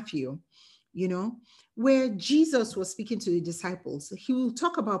Matthew, you know, where Jesus was speaking to the disciples. He will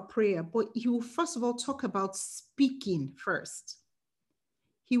talk about prayer, but he will first of all talk about speaking first.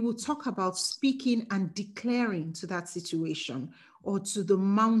 He will talk about speaking and declaring to that situation or to the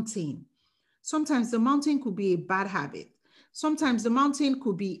mountain. Sometimes the mountain could be a bad habit. Sometimes the mountain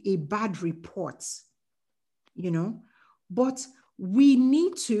could be a bad report, you know, but we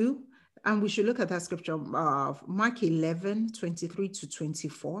need to, and we should look at that scripture of Mark 11, 23 to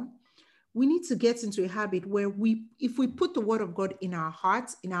 24. We need to get into a habit where if we put the word of God in our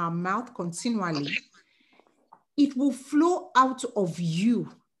hearts, in our mouth continually, it will flow out of you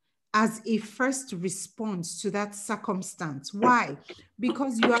as a first response to that circumstance. Why?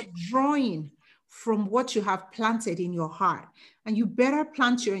 Because you are drawing from what you have planted in your heart, and you better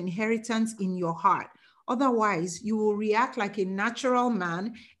plant your inheritance in your heart. Otherwise, you will react like a natural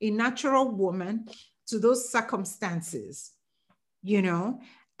man, a natural woman to those circumstances, you know.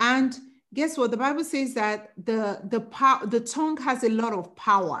 And guess what? The Bible says that the tongue has a lot of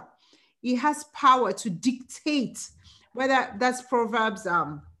power. It has power to dictate, whether that's Proverbs,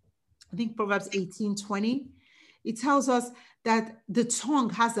 I think Proverbs 18:20, it tells us that the tongue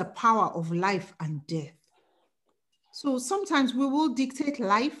has the power of life and death. So sometimes we will dictate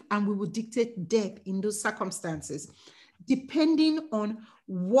life and we will dictate death in those circumstances, depending on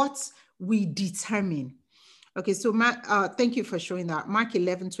what we determine. Okay, so thank you for showing that. Mark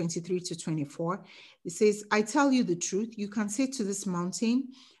 11, 23 to 24. It says, I tell you the truth, you can say to this mountain,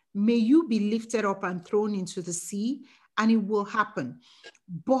 may you be lifted up and thrown into the sea, and it will happen.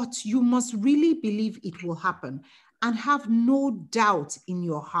 But you must really believe it will happen and have no doubt in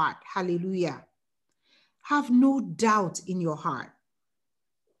your heart. Hallelujah. Have no doubt in your heart.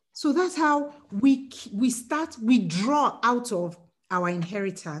 So that's how we draw out of our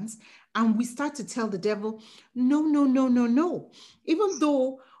inheritance, and we start to tell the devil, no, no, no, no, no. Even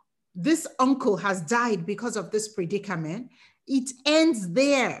though this uncle has died because of this predicament, it ends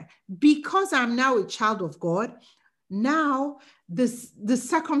there. Because I'm now a child of God, now the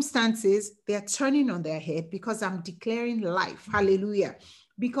circumstances, they're turning on their head because I'm declaring life. Hallelujah.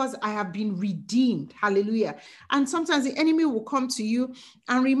 Because I have been redeemed. Hallelujah. And sometimes the enemy will come to you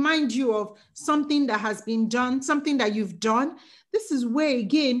and remind you of something that has been done, something that you've done. This is where,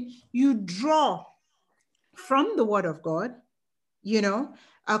 again, you draw from the word of God, you know,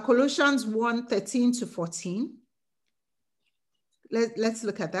 Colossians 1:13-14. Let's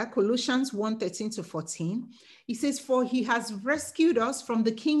look at that. Colossians 1:13-14. It says, for he has rescued us from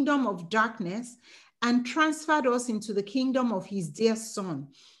the kingdom of darkness and transferred us into the kingdom of his dear Son,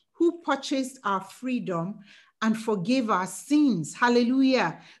 who purchased our freedom and forgave our sins.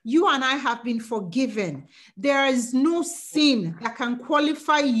 Hallelujah. You and I have been forgiven. There is no sin that can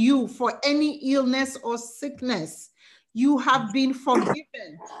qualify you for any illness or sickness. You have been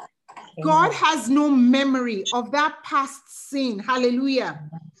forgiven. God has no memory of that past sin. Hallelujah.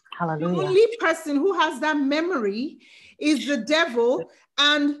 Hallelujah. The only person who has that memory is the devil,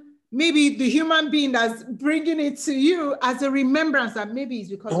 and maybe the human being that's bringing it to you as a remembrance that maybe it's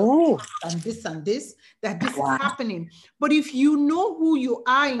because of this and this that this is happening. But if you know who you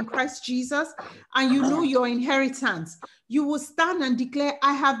are in Christ Jesus and you know your inheritance, you will stand and declare,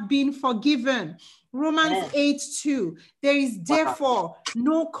 I have been forgiven. Romans 8:2. There is therefore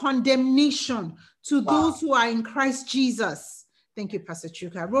no condemnation to those who are in Christ Jesus. Thank you, Pastor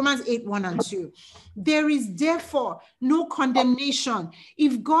Chuka. Romans 8:1-2. There is therefore no condemnation.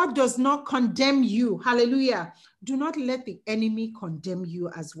 If God does not condemn you, hallelujah, do not let the enemy condemn you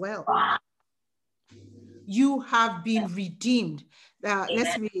as well. You have been redeemed.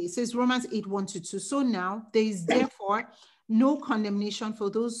 Let's read it. It says Romans 8:1-2. So now there is therefore no condemnation for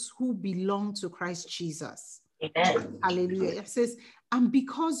those who belong to Christ Jesus. Amen. Hallelujah. It says, and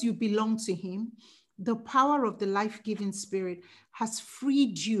because you belong to him, the power of the life-giving Spirit has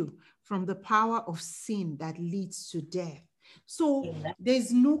freed you from the power of sin that leads to death. So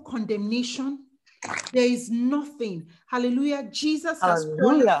there's no condemnation. There is nothing. Hallelujah. Jesus has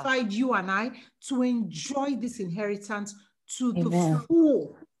qualified you and I to enjoy this inheritance to the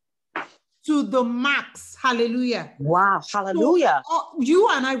full, to the max. Hallelujah. Wow. Hallelujah. So, you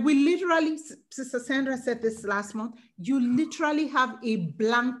and I, we literally, Sister Sandra said this last month, you literally have a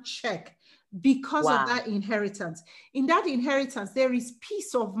blank check because of that inheritance. In that inheritance, there is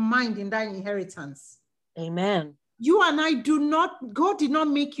peace of mind in that inheritance. Amen. You and I God did not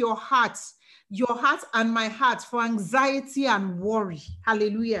make your heart and my heart for anxiety and worry.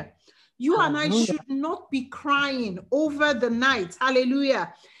 Hallelujah. You and I should not be crying over the night.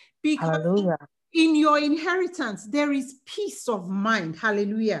 Hallelujah. Because in your inheritance, there is peace of mind.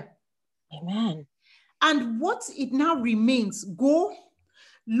 Hallelujah. Amen. And what it now remains, go,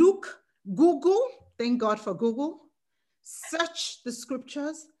 look, Google, thank God for Google, search the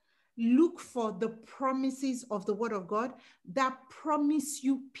scriptures, look for the promises of the word of God that promise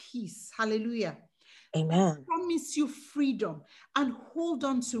you peace. Hallelujah. Amen. Promise you freedom, and hold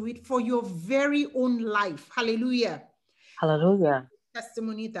on to it for your very own life. Hallelujah. Hallelujah.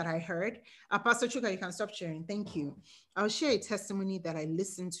 Testimony that I heard. Pastor Chuka, you can stop sharing. Thank you. I'll share a testimony that I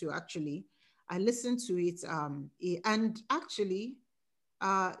listened to, actually. I listened to it, and actually,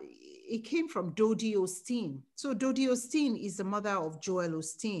 it came from Dodie Osteen. So Dodie Osteen is the mother of Joel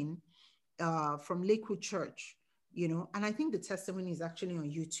Osteen from Lakewood Church, and I think the testimony is actually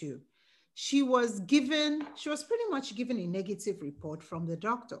on YouTube. She was pretty much given a negative report from the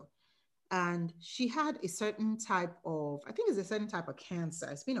doctor. And she had a certain type of, I think it's a certain type of cancer.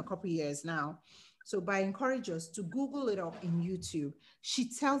 It's been a couple of years now. So I encourage us to Google it up in YouTube. She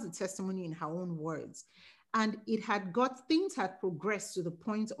tells the testimony in her own words. And things had progressed to the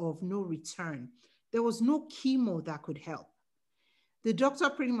point of no return. There was no chemo that could help. The doctor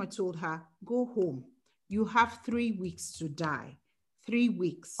pretty much told her, go home. You have 3 weeks to die. 3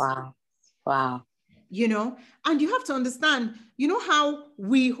 weeks. Wow. And you have to understand, how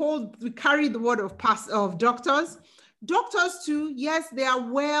we carry the word of doctors. Doctors too, yes, they are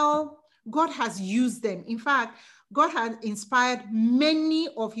well. God has used them. In fact, God has inspired many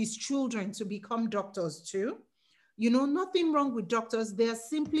of his children to become doctors too. Nothing wrong with doctors. They are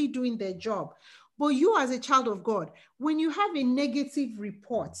simply doing their job. But you as a child of God, when you have a negative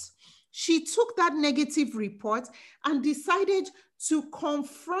report, she took that negative report and decided to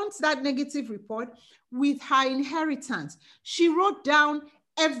confront that negative report with her inheritance. She wrote down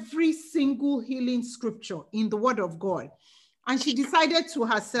every single healing scripture in the word of God. And she decided to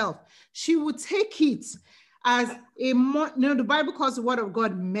herself, she would take it as the Bible calls the word of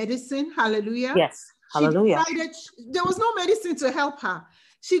God medicine. Hallelujah. Yes. Hallelujah. There was no medicine to help her.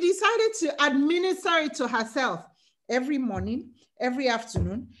 She decided to administer it to herself every morning, every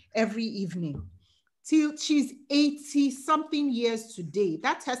afternoon, every evening, till she's 80-something years today.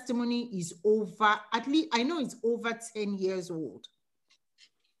 That testimony is over, at least I know it's over 10 years old.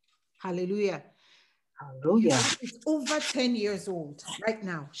 Hallelujah. Hallelujah. It's over 10 years old right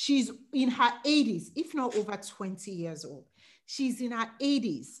now. She's in her 80s, if not over 20 years old. She's in her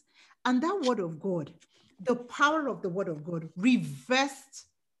 80s. And that word of God, the power of the word of God reversed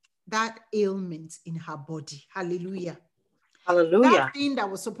that ailment in her body. Hallelujah. Hallelujah. That thing that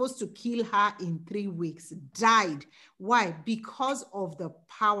was supposed to kill her in 3 weeks died. Why? Because of the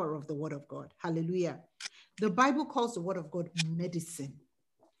power of the word of God. Hallelujah. The Bible calls the word of God medicine.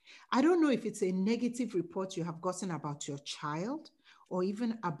 I don't know if it's a negative report you have gotten about your child or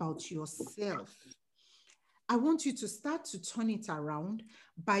even about yourself. I want you to start to turn it around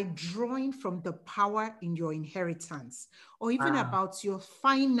by drawing from the power in your inheritance, or even about your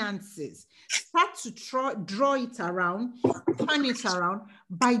finances. Start to draw it around, turn it around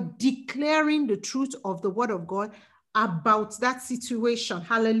by declaring the truth of the word of God about that situation.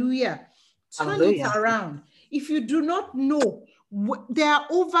 Hallelujah. Turn it around. If you do not know, there are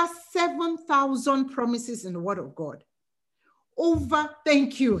over 7,000 promises in the word of God.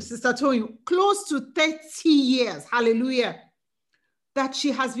 Thank you, Sister Tony, close to 30 years, hallelujah, that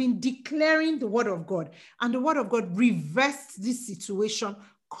she has been declaring the word of God, and the word of God reversed this situation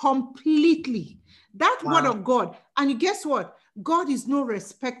completely. That word of God, and guess what? God is no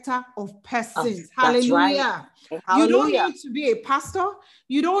respecter of persons. Hallelujah. Right. You don't need to be a pastor.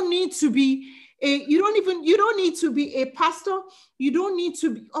 You don't need to be you don't need to be a pastor. You don't need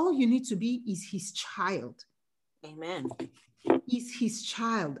to be, all you need to be is his child. Amen. Is his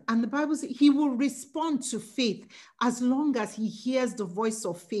child. And the Bible says he will respond to faith as long as he hears the voice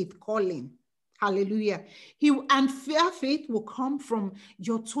of faith calling. Hallelujah. And faith will come from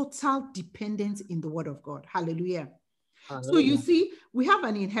your total dependence in the word of God. Hallelujah. So you see, we have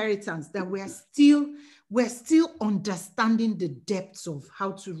an inheritance that we're still understanding the depths of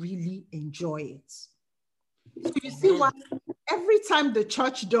how to really enjoy it. So you see why every time the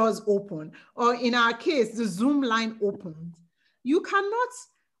church doors open, or in our case, the Zoom line opens, you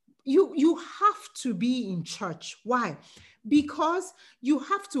have to be in church. Why? Because you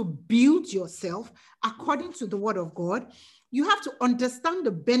have to build yourself according to the word of God. You have to understand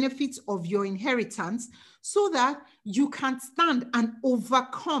the benefits of your inheritance so that you can stand and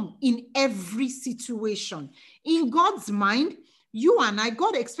overcome in every situation. In God's mind,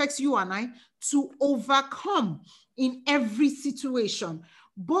 God expects you and I to overcome in every situation.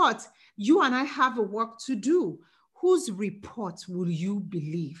 But you and I have a work to do. Whose report will you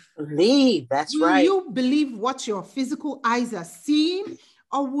believe? That's right. Will you believe what your physical eyes are seeing,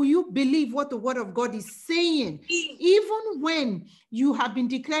 or will you believe what the word of God is saying? Even when you have been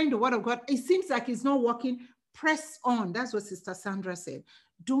declaring the word of God, it seems like it's not working. Press on. That's what Sister Sandra said.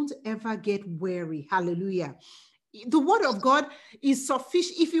 Don't ever get weary. Hallelujah. The word of God is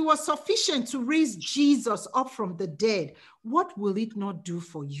sufficient. If it was sufficient to raise Jesus up from the dead, what will it not do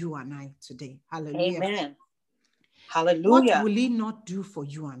for you and I today? Hallelujah. Amen. Hallelujah. What will it not do for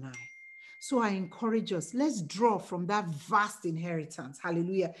you and I? So I encourage us, let's draw from that vast inheritance.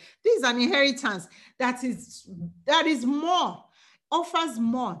 Hallelujah. This is an inheritance that is more, offers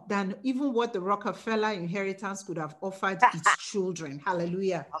more than even what the Rockefeller inheritance could have offered its children.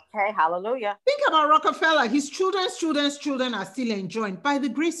 Hallelujah. Okay, hallelujah. Think about Rockefeller. His children's children are still enjoying. By the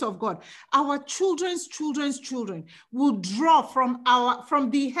grace of God, our children's children will draw from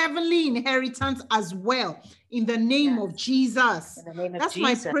the heavenly inheritance as well, in the name of Jesus. In the name of That's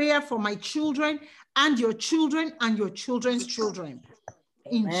Jesus. my prayer for my children and your children and your children's children.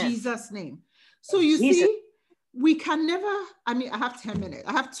 Amen. In Jesus' name. So you see, we can never, I have 10 minutes.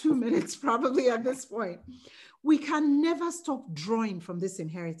 I have 2 minutes probably at this point. We can never stop drawing from this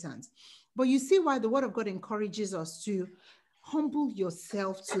inheritance. But you see why the word of God encourages us to humble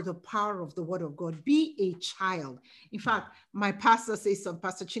yourself to the power of the word of God. Be a child. In fact, my pastor says,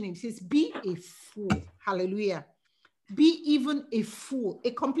 Pastor Chinim says, be a fool. Hallelujah. Be even a fool,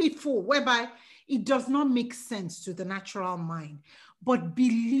 a complete fool, whereby it does not make sense to the natural mind, but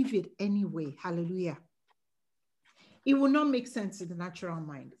believe it anyway. Hallelujah. It will not make sense to the natural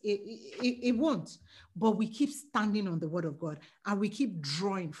mind. It won't. But we keep standing on the word of God and we keep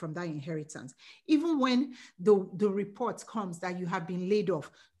drawing from that inheritance. Even when the report comes that you have been laid off,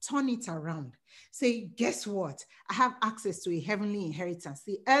 turn it around. Say, guess what? I have access to a heavenly inheritance.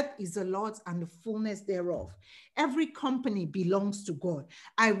 The earth is the Lord's and the fullness thereof. Every company belongs to God.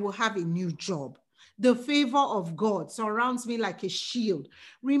 I will have a new job. The favor of God surrounds me like a shield.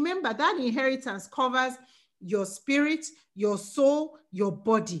 Remember, that inheritance covers your spirit, your soul, your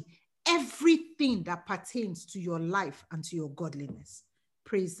body, everything that pertains to your life and to your godliness.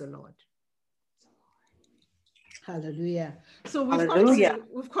 Praise the Lord. Hallelujah. So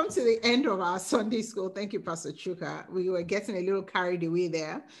we've come to the end of our Sunday school. Thank you, Pastor Chuka. We were getting a little carried away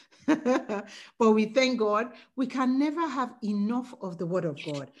there. But we thank God. We can never have enough of the word of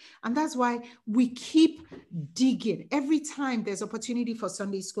God. And that's why we keep digging. Every time there's opportunity for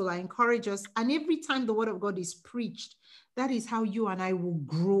Sunday school, I encourage us. And every time the word of God is preached, that is how you and I will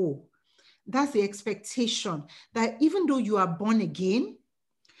grow. That's the expectation, that even though you are born again,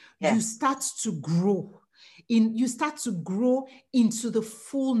 you start to grow. You start to grow into the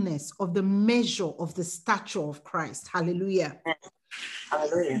fullness of the measure of the stature of Christ. Hallelujah.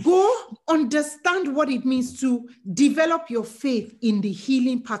 Hallelujah. Go understand what it means to develop your faith in the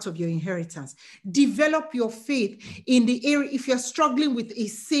healing part of your inheritance. Develop your faith in the area. If you're struggling with a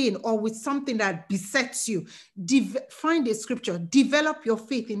sin or with something that besets you, find a scripture. Develop your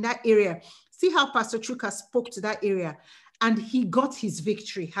faith in that area. See how Pastor Chuka spoke to that area and he got his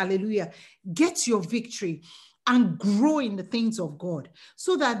victory. Hallelujah. Get your victory and grow in the things of God,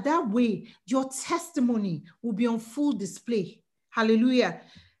 so that way your testimony will be on full display. Hallelujah.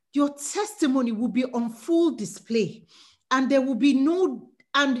 Your testimony will be on full display, and there will be no,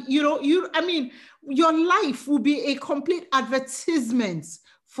 and your life will be a complete advertisement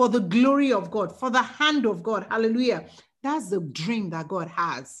for the glory of God, for the hand of God. Hallelujah. That's the dream that God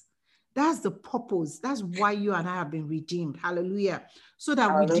has. That's the purpose. That's why you and I have been redeemed. Hallelujah. So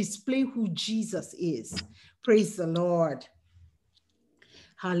that we display who Jesus is. Praise the Lord.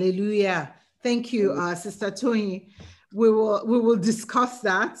 Hallelujah. Thank you, Sister Tony. We will discuss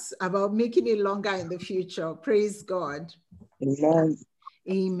that about making it longer in the future. Praise God. Amen.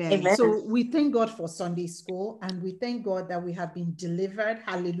 Amen. Amen. So we thank God for Sunday school, and we thank God that we have been delivered.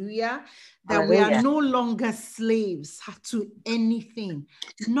 Hallelujah. That we are no longer slaves to anything.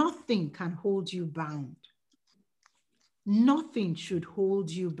 Nothing can hold you bound. Nothing should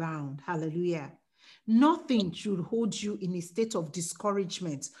hold you bound. Hallelujah. Nothing should hold you in a state of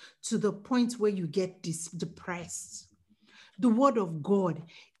discouragement to the point where you get depressed. The word of God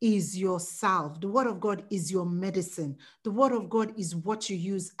is your salve. The word of God is your medicine. The word of God is what you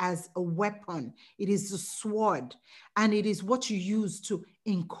use as a weapon. It is a sword, and it is what you use to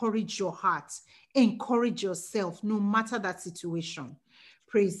encourage your heart, encourage yourself, no matter that situation.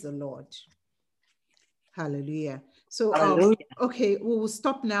 Praise the Lord. Hallelujah. So, okay, we will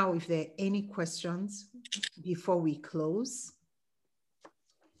stop now if there are any questions before we close.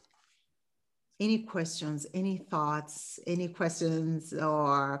 Any questions, any thoughts, any questions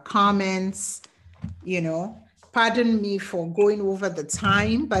or comments? Pardon me for going over the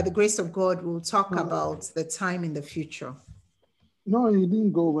time. By the grace of God, we'll talk about the time in the future. No, you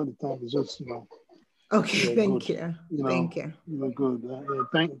didn't go over the time. It's just, Okay, thank you. Thank you. You were good.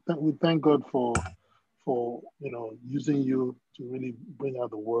 We thank God for using you to really bring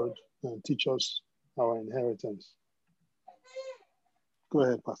out the word and teach us our inheritance. Go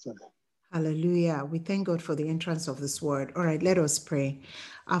ahead, Pastor. Hallelujah. We thank God for the entrance of this word. All right, let us pray.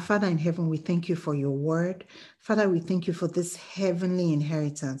 Our Father in heaven, we thank you for your word. Father, we thank you for this heavenly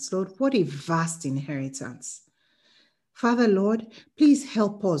inheritance. Lord, what a vast inheritance. Father, Lord, please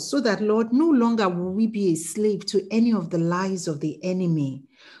help us so that, Lord, no longer will we be a slave to any of the lies of the enemy.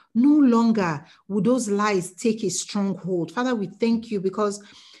 No longer will those lies take a stronghold. Father, we thank you because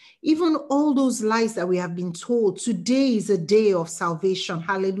even all those lies that we have been told, today is a day of salvation.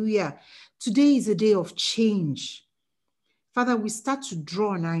 Hallelujah. Today is a day of change. Father, we start to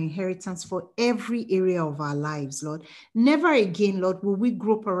draw on our inheritance for every area of our lives, Lord. Never again, Lord, will we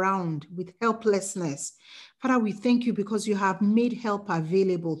grope around with helplessness. Father, we thank you because you have made help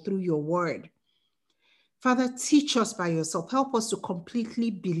available through your word. Father, teach us by yourself. Help us to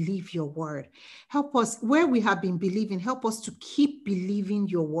completely believe your word. Help us where we have been believing. Help us to keep believing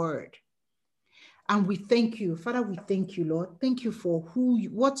your word. And we thank you. Father, we thank you, Lord. Thank you for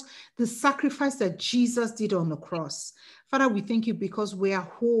what the sacrifice that Jesus did on the cross. Father, we thank you because we are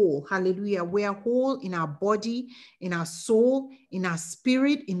whole. Hallelujah. We are whole in our body, in our soul, in our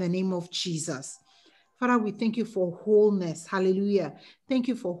spirit, in the name of Jesus. Father, we thank you for wholeness. Hallelujah. Thank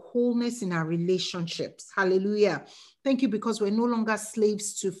you for wholeness in our relationships. Hallelujah. Thank you because we're no longer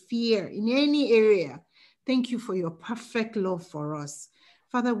slaves to fear in any area. Thank you for your perfect love for us.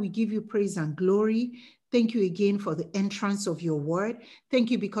 Father, we give you praise and glory. Thank you again for the entrance of your word.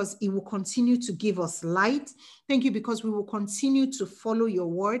 Thank you because it will continue to give us light. Thank you because we will continue to follow your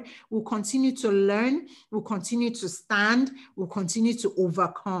word. We'll continue to learn. We'll continue to stand. We'll continue to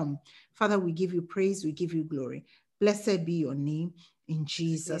overcome. Father, we give you praise. We give you glory. Blessed be your name. In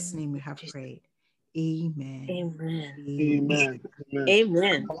Jesus' name we have prayed. Amen. Amen. Amen.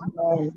 Amen.